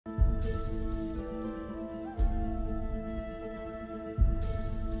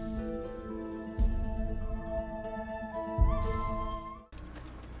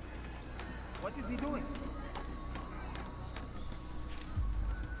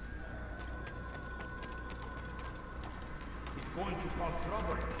going to cause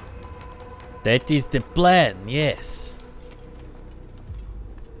trouble. That is the plan, yes.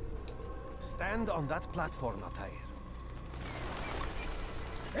 Stand on that platform, Altair.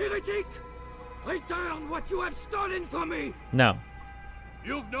 Heretic! Return what you have stolen from me! No.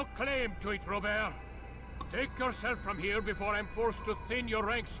 You've no claim to it, Robert. Take yourself from here before I'm forced to thin your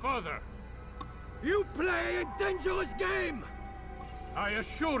ranks further. You play a dangerous game! I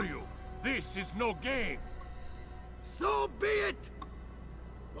assure you, this is no game. So be it!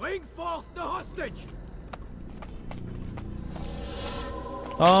 Bring forth the hostage!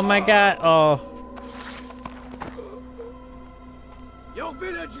 Oh my god, oh. Your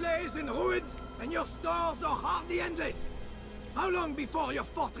village lays in ruins, and your stores are hardly endless. How long before your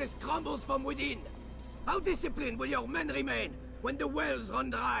fortress crumbles from within? How disciplined will your men remain when the wells run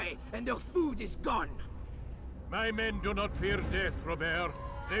dry and their food is gone? My men do not fear death, Robert.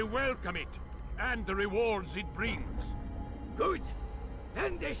 They welcome it, and the rewards it brings. Good.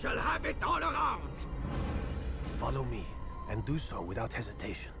 Then they shall have it all around. Follow me, and do so without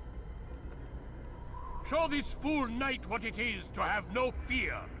hesitation. Show this fool knight what it is to have no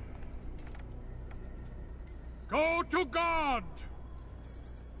fear. Go to God!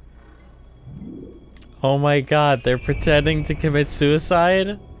 Oh my god, they're pretending to commit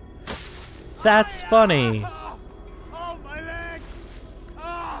suicide? That's funny. Oh, my leg!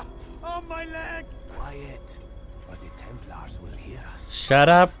 Ah! Oh, my leg! Quiet, or the Templars will hear us. Shut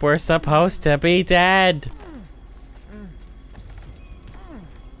up, we're supposed to be dead.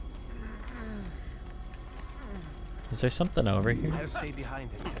 Is there something over here? I'll stay behind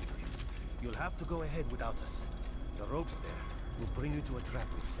and tend to you. You'll have to go ahead without us. The ropes there will bring you to a trap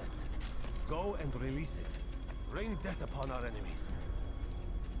we've set. Go and release it. Rain death upon our enemies.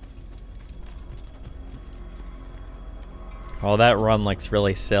 Oh, that run looks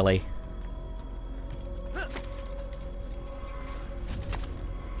really silly.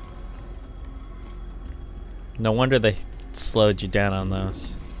 No wonder they slowed you down on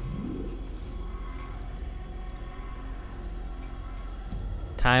those.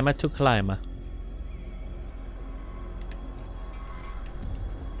 Timer to climber.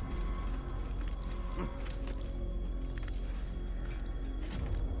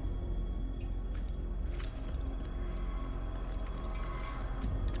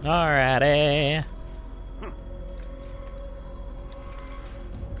 Alrighty.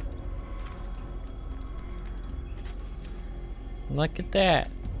 Look at that.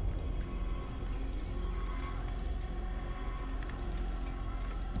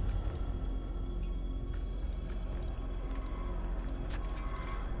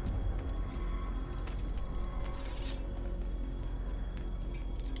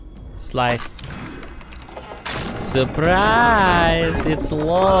 Slice. Surprise! It's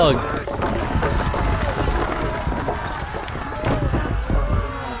logs. To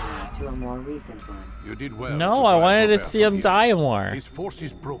a more recent one. You did well. No, I wanted to see him die more. His force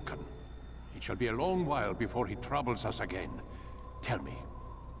is broken. It shall be a long while before he troubles us again. Tell me,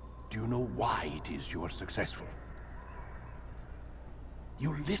 do you know why it is you are successful?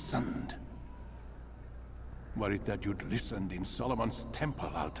 You listened. Were it that you'd listened in Solomon's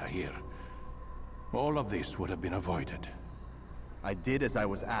temple, Altair, all of this would have been avoided. I did as I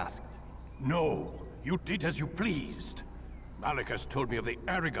was asked. No, you did as you pleased. Malik has told me of the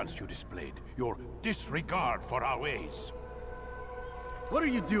arrogance you displayed, your disregard for our ways. What are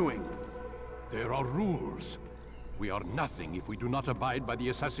you doing? There are rules. We are nothing if we do not abide by the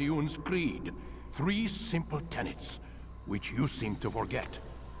Assassin's creed. 3 simple tenets, which you seem to forget.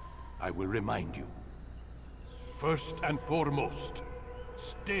 I will remind you. First and foremost,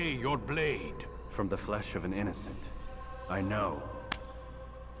 stay your blade. From the flesh of an innocent. I know.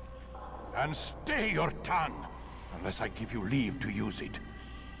 And stay your tongue, unless I give you leave to use it.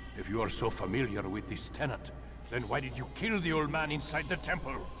 If you are so familiar with this tenet, then why did you kill the old man inside the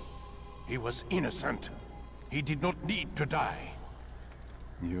temple? He was innocent. He did not need to die.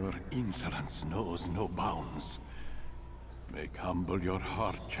 Your insolence knows no bounds. Make humble your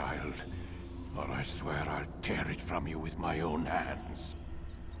heart, child, or I swear I'll tear it from you with my own hands.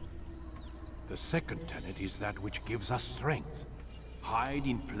 The second tenet is that which gives us strength. Hide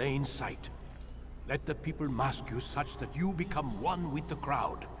in plain sight. Let the people mask you such that you become one with the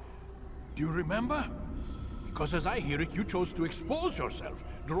crowd. Do you remember? Because as I hear it, you chose to expose yourself,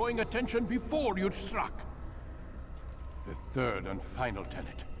 drawing attention before you'd struck. The third and final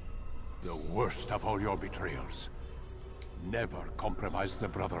tenet. The worst of all your betrayals. Never compromise the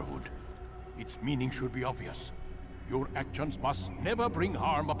Brotherhood. Its meaning should be obvious. Your actions must never bring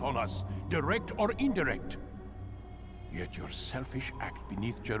harm upon us, direct or indirect. Yet your selfish act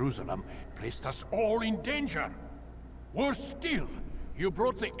beneath Jerusalem placed us all in danger. Worse still, you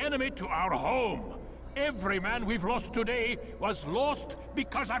brought the enemy to our home. Every man we've lost today was lost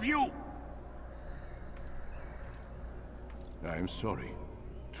because of you. I'm sorry.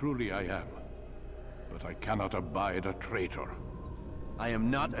 Truly I am. But I cannot abide a traitor. I am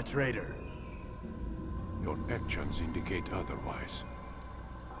not a traitor. Your actions indicate otherwise.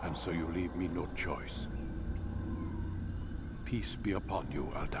 And so you leave me no choice. Peace be upon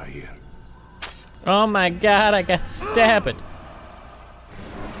you, Altair. Oh my god, I got stabbed.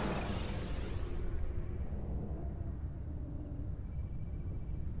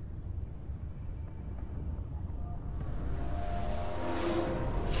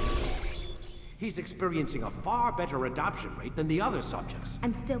 He's experiencing a far better adoption rate than the other subjects.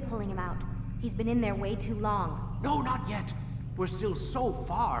 I'm still pulling him out. He's been in there way too long. No, not yet. We're still so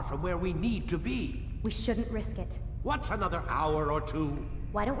far from where we need to be. We shouldn't risk it. What's another hour or two?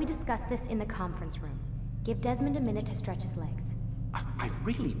 Why don't we discuss this in the conference room? Give Desmond a minute to stretch his legs. I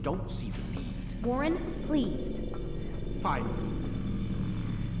really don't see the need. Warren, please. Fine.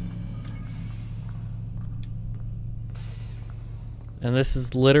 And this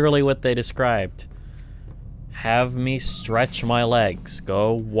is literally what they described. Have me stretch my legs.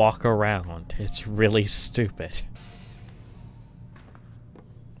 Go walk around. It's really stupid.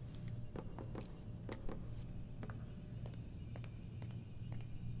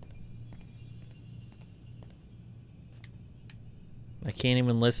 I can't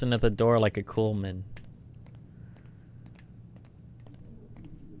even listen at the door like a cool man.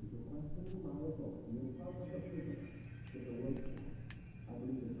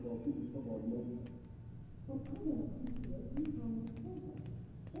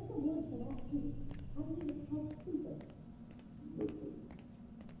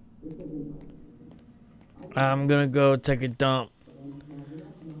 I'm gonna go take a dump.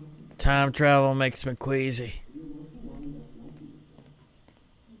 Time travel makes me queasy.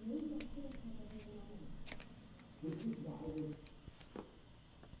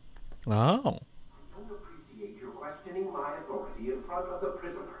 Oh. I don't appreciate your questioning my authority in front of the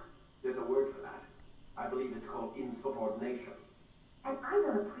prisoner. There's a word for that. I believe it's called insubordination. And I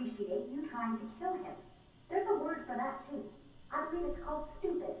don't appreciate you trying to kill him. There's a word for that too. I believe it's called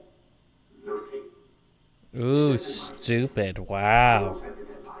stupid. Lucy. Ooh, stupid. Wow. I set the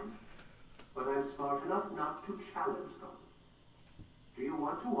deadlines, but I'm smart enough not to challenge them. Do you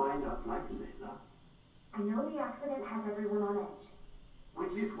want to wind up like Layla? I know the accident has everyone on edge.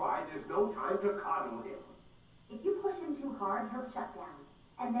 Which is why there's no time to coddle him. If you push him too hard, he'll shut down.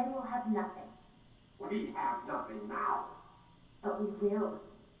 And then we'll have nothing. We have nothing now. But we will.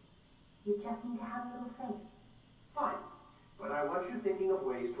 You just need to have a little faith. Fine, but I want you thinking of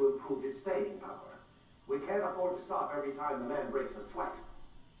ways to improve his staying power. We can't afford to stop every time the man breaks a sweat.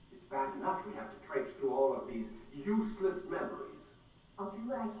 It's bad enough we have to traipse through all of these useless memories. I'll do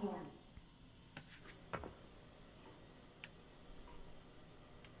what I can.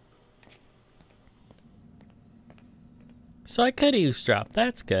 So I could eavesdrop.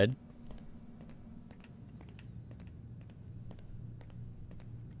 That's good.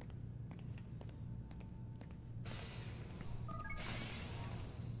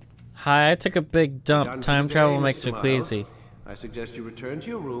 Hi, I took a big dump. Time travel makes me queasy. I suggest you return to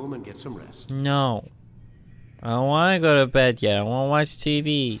your room and get some rest. No. I don't want to go to bed yet. I want to watch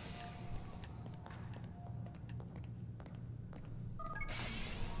TV.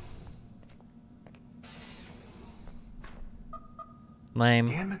 Lame.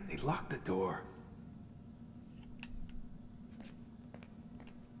 Damn it, they locked the door.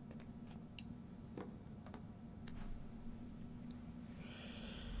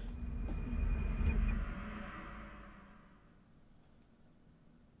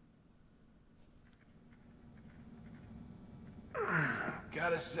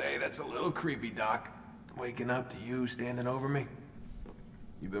 Gotta say, that's a little creepy, Doc. Waking up to you standing over me.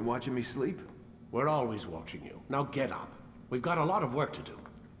 You been watching me sleep? We're always watching you. Now get up. We've got a lot of work to do.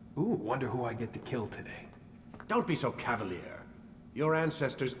 Ooh, wonder who I get to kill today. Don't be so cavalier. Your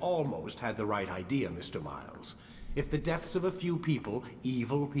ancestors almost had the right idea, Mr. Miles. If the deaths of a few people,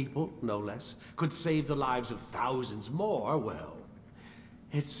 evil people, no less, could save the lives of thousands more, well,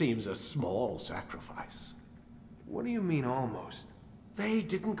 it seems a small sacrifice. What do you mean, almost? They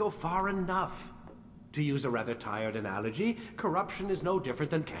didn't go far enough. To use a rather tired analogy, corruption is no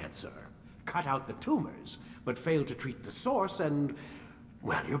different than cancer. Cut out the tumors, but fail to treat the source and,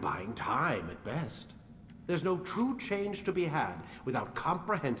 well, you're buying time at best. There's no true change to be had without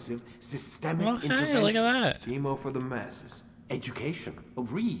comprehensive, systemic intervention. Hey, look at that. Chemo for the masses. Education,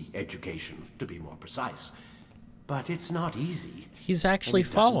 re-education, to be more precise. But it's not easy. He's actually And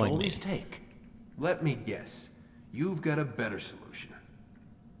it doesn't following me. always take. Let me guess. You've got a better solution.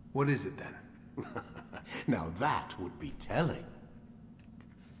 What is it then? Now that would be telling.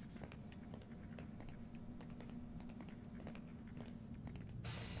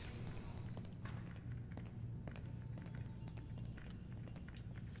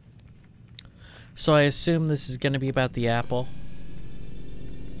 So I assume this is going to be about the apple.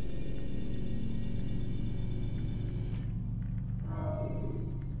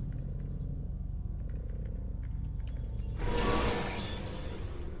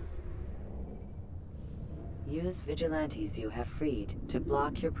 Use vigilantes you have freed to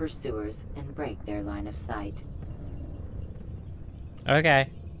block your pursuers and break their line of sight. Okay.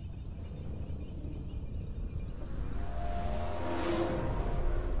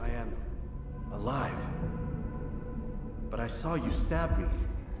 I am alive. But I saw you stab me.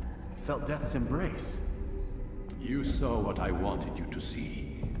 Felt death's embrace. You saw what I wanted you to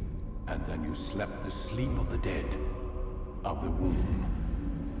see. And then you slept the sleep of the dead, of the womb,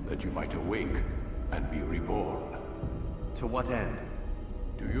 that you might awake and be reborn. To what end?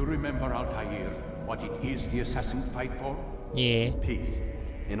 Do you remember, Altair, what it is the assassins fight for? Yeah. Peace.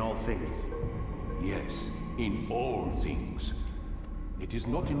 In all things. Yes, in all things. It is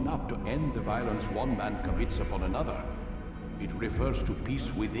not enough to end the violence one man commits upon another. It refers to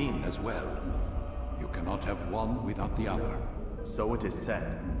peace within as well. You cannot have one without the other. So it is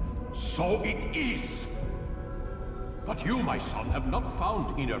said. So it is! But you, my son, have not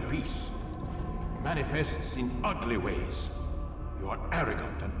found inner peace. It manifests in ugly ways. You are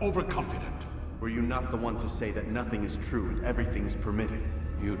arrogant and overconfident. Were you not the one to say that nothing is true and everything is permitted?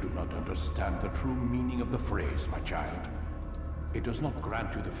 You do not understand the true meaning of the phrase, my child. It does not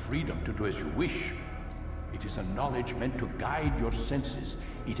grant you the freedom to do as you wish. It is a knowledge meant to guide your senses.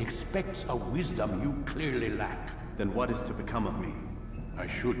 It expects a wisdom you clearly lack. Then what is to become of me? I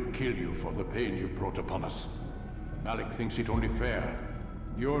should kill you for the pain you've brought upon us. Malik thinks it only fair.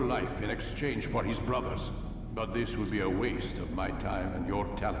 Your life in exchange for his brother's. But this would be a waste of my time and your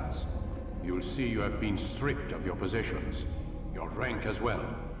talents. You'll see you have been stripped of your possessions. Your rank as well.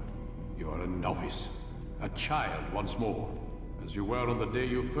 You are a novice. A child once more. As you were on the day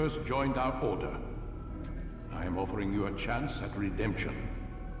you first joined our order. I am offering you a chance at redemption.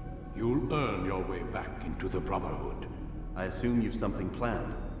 You'll earn your way back into the Brotherhood. I assume you've something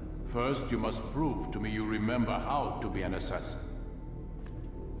planned. First, you must prove to me you remember how to be an assassin.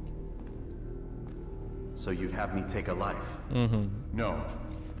 So you'd have me take a life? No.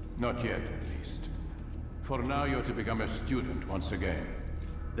 Not yet, at least. For now, you're to become a student once again.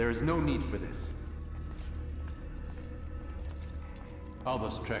 There is no need for this.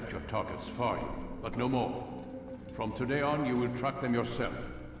 Others tracked your targets for you, but no more. From today on, you will track them yourself.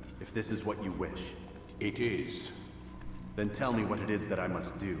 If this is what you wish. It is. Then tell me what it is that I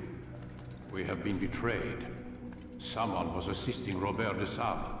must do. We have been betrayed. Someone was assisting Robert de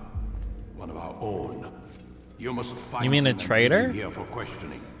Sable, one of our own. You must find You mean a him and traitor? bring him here for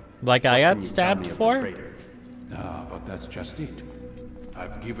questioning. Like I What can got you stabbed tell me for? of the traitor? Ah, but that's just it.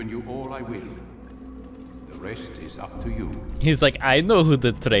 I've given you all I will. The rest is up to you. He's like, I know who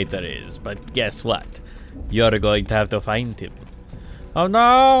the traitor is, but guess what? You're going to have to find him. Oh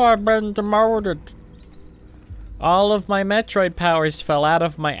no, I've been demoted. All of my Metroid powers fell out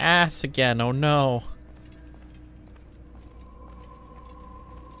of my ass again, oh no.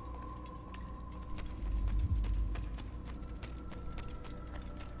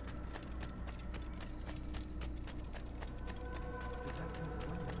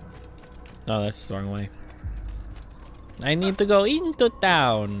 Oh, that's the wrong way. I need to go into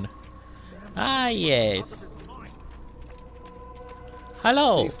town. Ah, yes.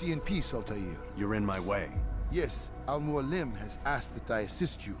 Hello. Safety and peace, Altair. You're in my way. Yes, Al-Mualim has asked that I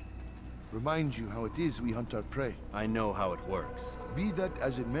assist you. Remind you how it is we hunt our prey. I know how it works. Be that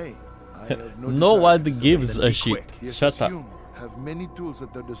as it may, I have no No desire one to gives surrender. a shit. Yes, Shut up. assume have many tools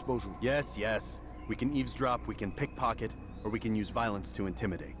at their disposal. Yes, yes. We can eavesdrop, we can pickpocket, or we can use violence to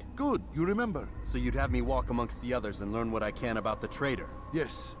intimidate. Good, you remember. So you'd have me walk amongst the others and learn what I can about the traitor?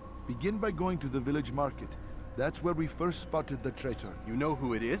 Yes. Begin by going to the village market. That's where we first spotted the traitor. You know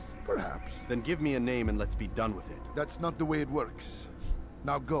who it is? Perhaps. Then give me a name and let's be done with it. That's not the way it works.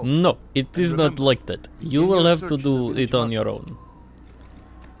 Now go. No, it is not remember, like that. You begin will your have to search in the do village it on your market. own.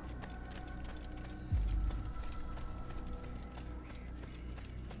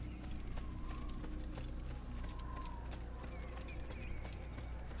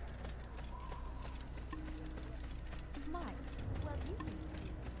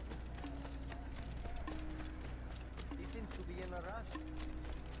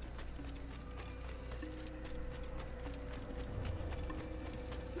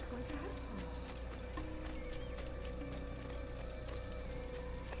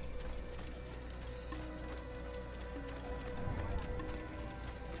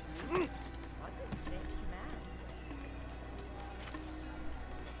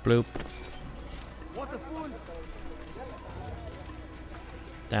 Bloop.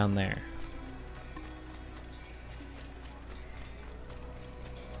 Down there.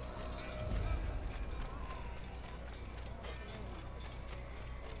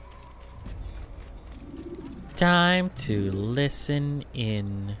 Time to listen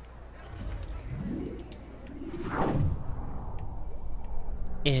in.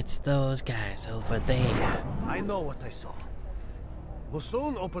 It's those guys over there. I know what I saw.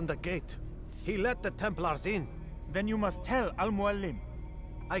 Musun opened the gate. He let the Templars in. Then you must tell Al-Mualim.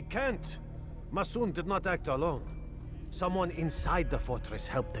 I can't. Masun did not act alone. Someone inside the fortress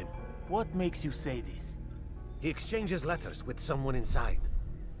helped him. What makes you say this? He exchanges letters with someone inside.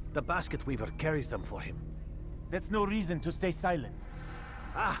 The basket weaver carries them for him. That's no reason to stay silent.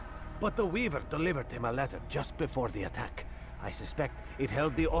 Ah, but the weaver delivered him a letter just before the attack. I suspect it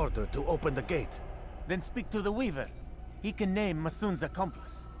held the order to open the gate. Then speak to the weaver. He can name Masun's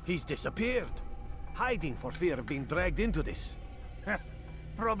accomplice. He's disappeared. Hiding for fear of being dragged into this.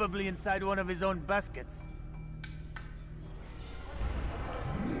 Probably inside one of his own baskets.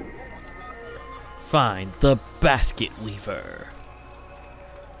 Find the basket weaver.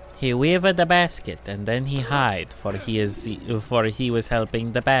 He weaved the basket and then he hide, for he was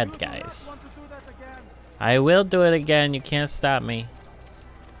helping the bad guys. I will do it again, you can't stop me.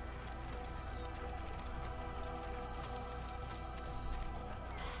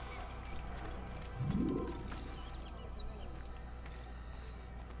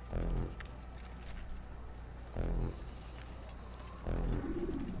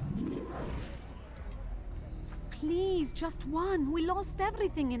 Please, just one. We lost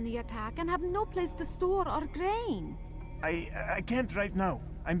everything in the attack and have no place to store our grain. I can't right now.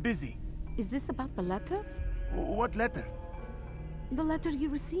 I'm busy. Is this about the letter? What letter? The letter you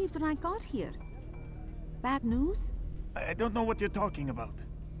received when I got here. Bad news? I don't know what you're talking about.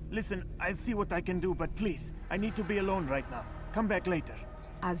 Listen, I'll see what I can do, but please, I need to be alone right now. Come back later.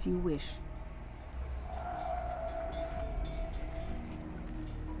 As you wish.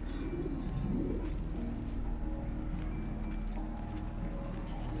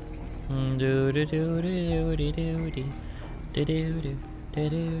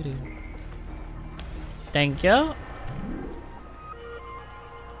 Thank you.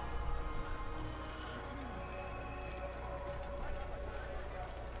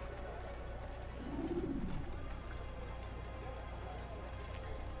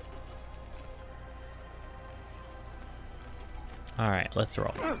 All right, let's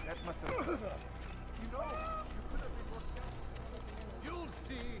roll. You'll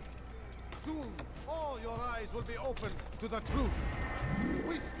see. Soon, all your eyes will be opened to the truth.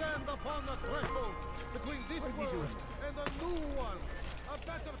 We stand upon the threshold between this world and a new one. A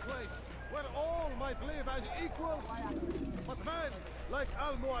better place where all might live as equals. But men like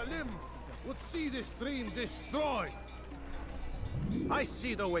Al-Mualim would see this dream destroyed. I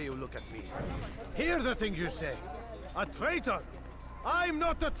see the way you look at me. Hear the things you say. A traitor. I'm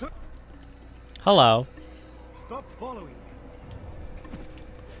not a traitor. Hello. Stop following me.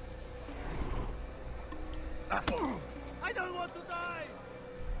 I don't want to die!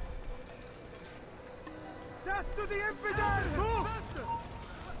 Death to the infidel!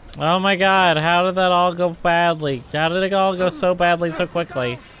 Oh my god, how did that all go badly? How did it all go so badly so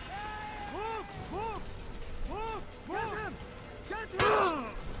quickly?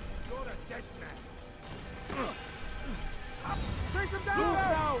 Take him down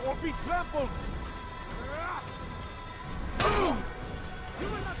now or be trampled! You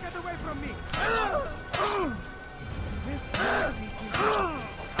will not get away from me!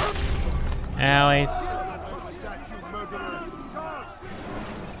 Owies.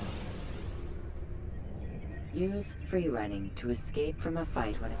 Use free running to escape from a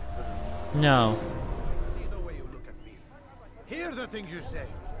fight when exposed. No. See the way you look at me. Hear the things you say.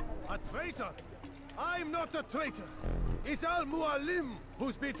 A traitor? I'm not a traitor. It's Al-Mualim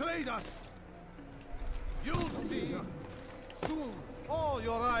who's betrayed us. You'll see. Soon, all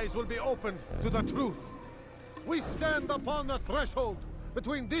your eyes will be opened to the truth. We stand upon the threshold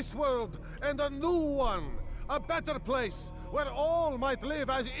between this world and a new one. A better place where all might live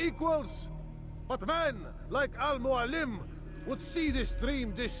as equals. But men like Al-Mualim would see this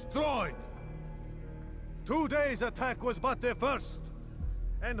dream destroyed. Today's attack was but the first.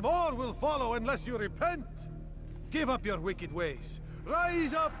 And more will follow unless you repent. Give up your wicked ways.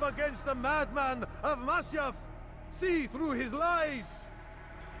 Rise up against the madman of Masyaf. See through his lies.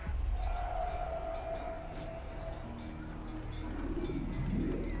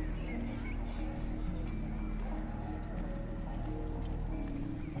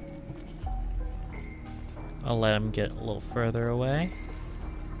 I'll let him get a little further away.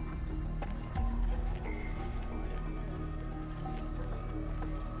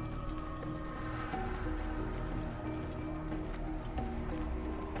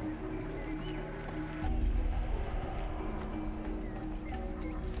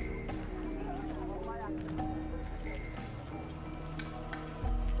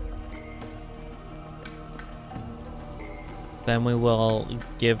 then we will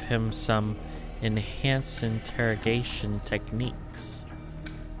give him some enhanced interrogation techniques.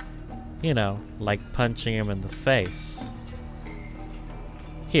 You know, like punching him in the face.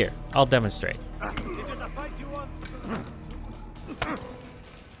 Here, I'll demonstrate.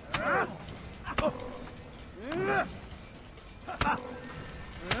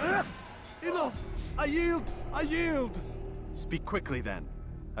 Enough! I yield! I yield! Speak quickly then.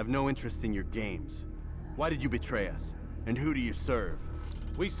 I've no interest in your games. Why did you betray us? And who do you serve?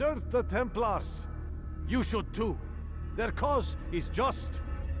 We serve the Templars. You should too. Their cause is just.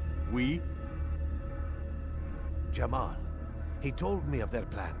 We? Jamal. He told me of their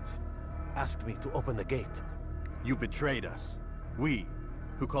plans. Asked me to open the gate. You betrayed us. We,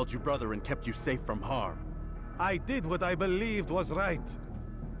 who called you brother and kept you safe from harm. I did what I believed was right.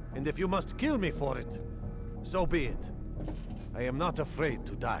 And if you must kill me for it, so be it. I am not afraid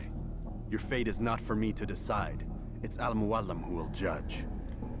to die. Your fate is not for me to decide. It's Al-Mualim who will judge.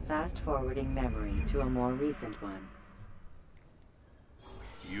 Fast-forwarding memory to a more recent one.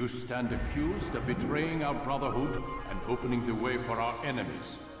 You stand accused of betraying our Brotherhood and opening the way for our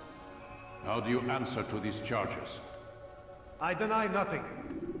enemies. How do you answer to these charges? I deny nothing.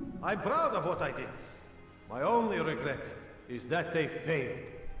 I'm proud of what I did. My only regret is that they failed.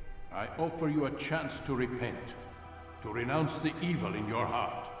 I offer you a chance to repent, to renounce the evil in your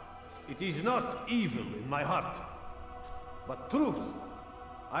heart. It is not evil in my heart, but truth.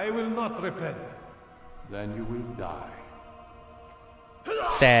 I will not repent. Then you will die.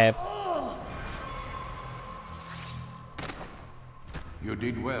 Stab. You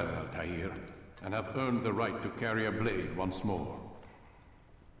did well, Altair, and have earned the right to carry a blade once more.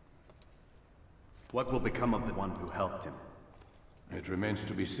 What will become of the one who helped him? It remains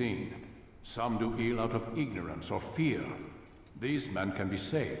to be seen. Some do ill out of ignorance or fear. These men can be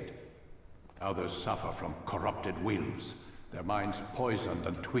saved. Others suffer from corrupted wills, their minds poisoned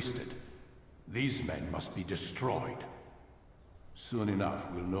and twisted. These men must be destroyed. Soon enough,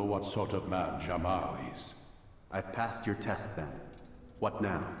 we'll know what sort of man Jamal is. I've passed your test then. What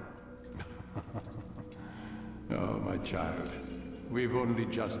now? Oh, my child. We've only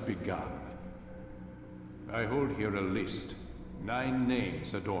just begun. I hold here a list. 9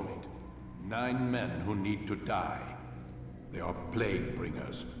 names adorn it. 9 men who need to die. They are plague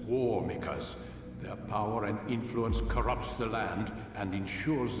bringers, war makers. Their power and influence corrupts the land and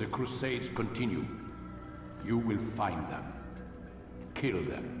ensures the Crusades continue. You will find them. Kill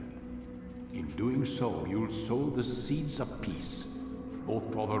them. In doing so, you'll sow the seeds of peace,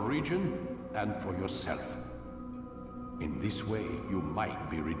 both for the region and for yourself. In this way, you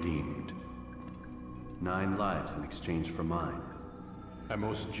might be redeemed. 9 lives in exchange for mine. A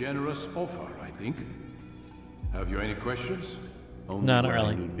most generous offer, I think. Have you any questions? Only no, not where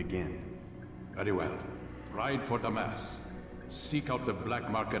really. I need begin. Very well. Ride for Damas. Seek out the black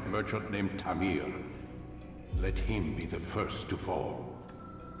market merchant named Tamir. Let him be the first to fall.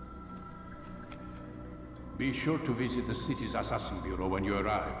 Be sure to visit the city's assassin bureau when you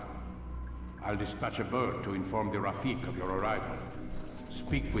arrive. I'll dispatch a bird to inform the Rafik of your arrival.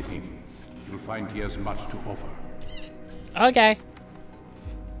 Speak with him. You'll find he has much to offer. Okay.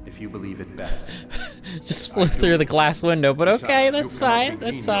 If you believe it best. Just flew through the glass window, but okay, that's fine.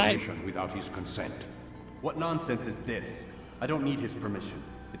 That's fine. Without his consent. What nonsense is this? I don't need his permission.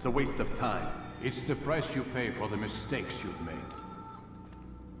 It's a waste of time. It's the price you pay for the mistakes you've made.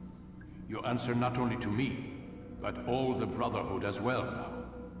 You answer not only to me, but all the Brotherhood as well now.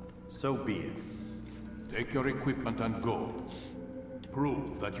 So be it. Take your equipment and go.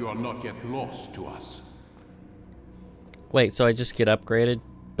 Prove that you are not yet lost to us. Wait, so I just get upgraded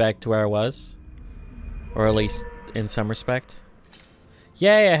back to where I was? Or at least in some respect?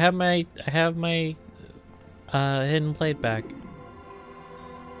 Yay, I have my hidden blade back.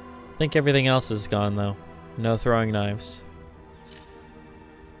 I think everything else is gone though. No throwing knives.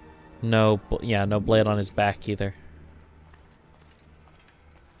 No blade on his back either.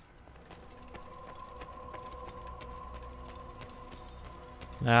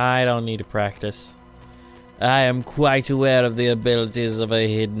 I don't need to practice. I am quite aware of the abilities of a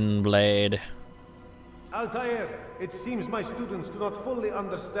hidden blade. Altair, it seems my students do not fully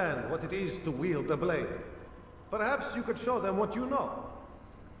understand what it is to wield the blade. Perhaps you could show them what you know.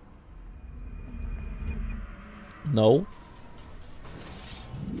 No.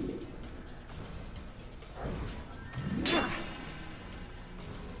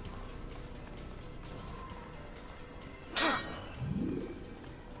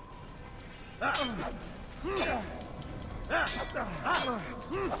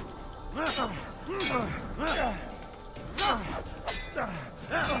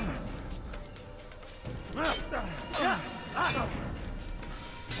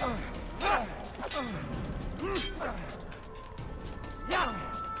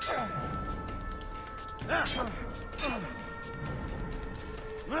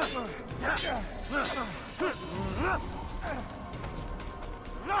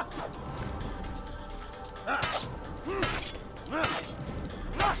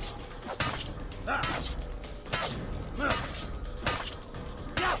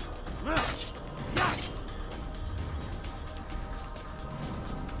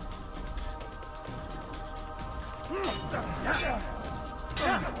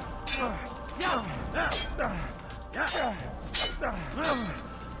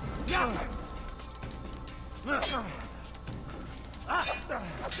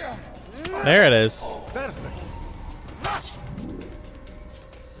 There it is. Perfect.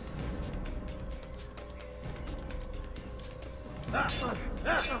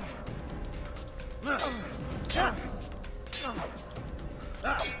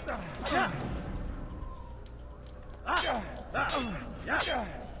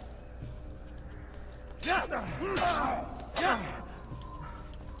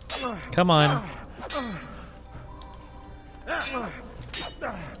 Come on.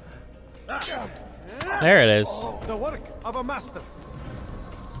 There it is. The work of a master.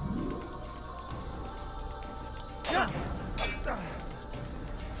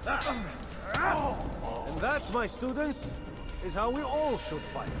 And that, my students, is how we all should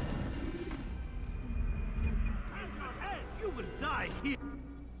fight. You will die here.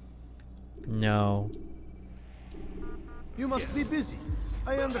 No. You must be busy.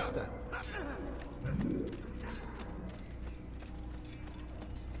 I understand.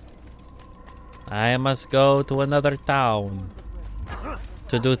 I must go to another town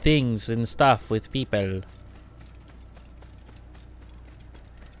to do things and stuff with people.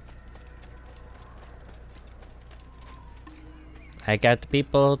 I got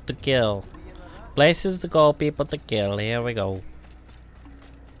people to kill. Places to go, people to kill. Here we go.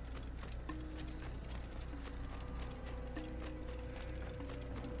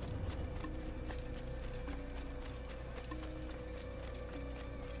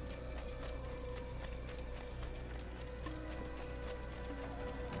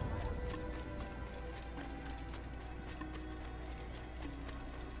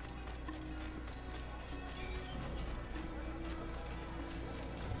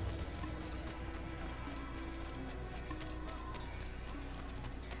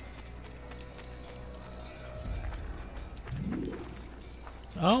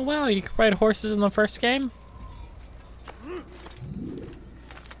 Oh wow, you could ride horses in the first game?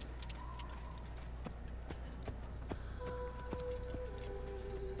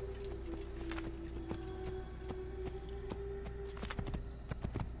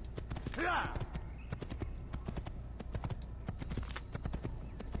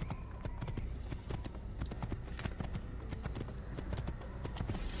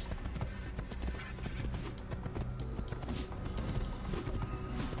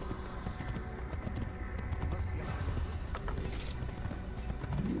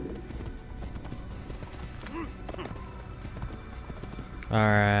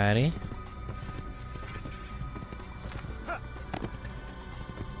 Alrighty.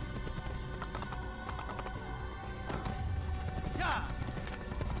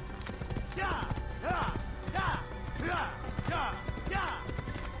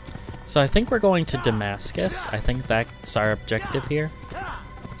 So I think we're going to Damascus. I think that's our objective here.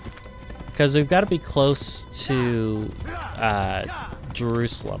 Because we've got to be close to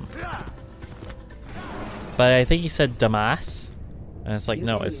Jerusalem. But I think he said Damas. And it's like,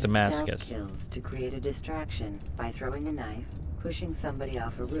 no, it's Damascus. Stealth kills to create a distraction by throwing a knife, pushing somebody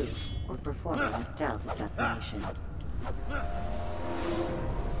off a roof, or performing a stealth assassination.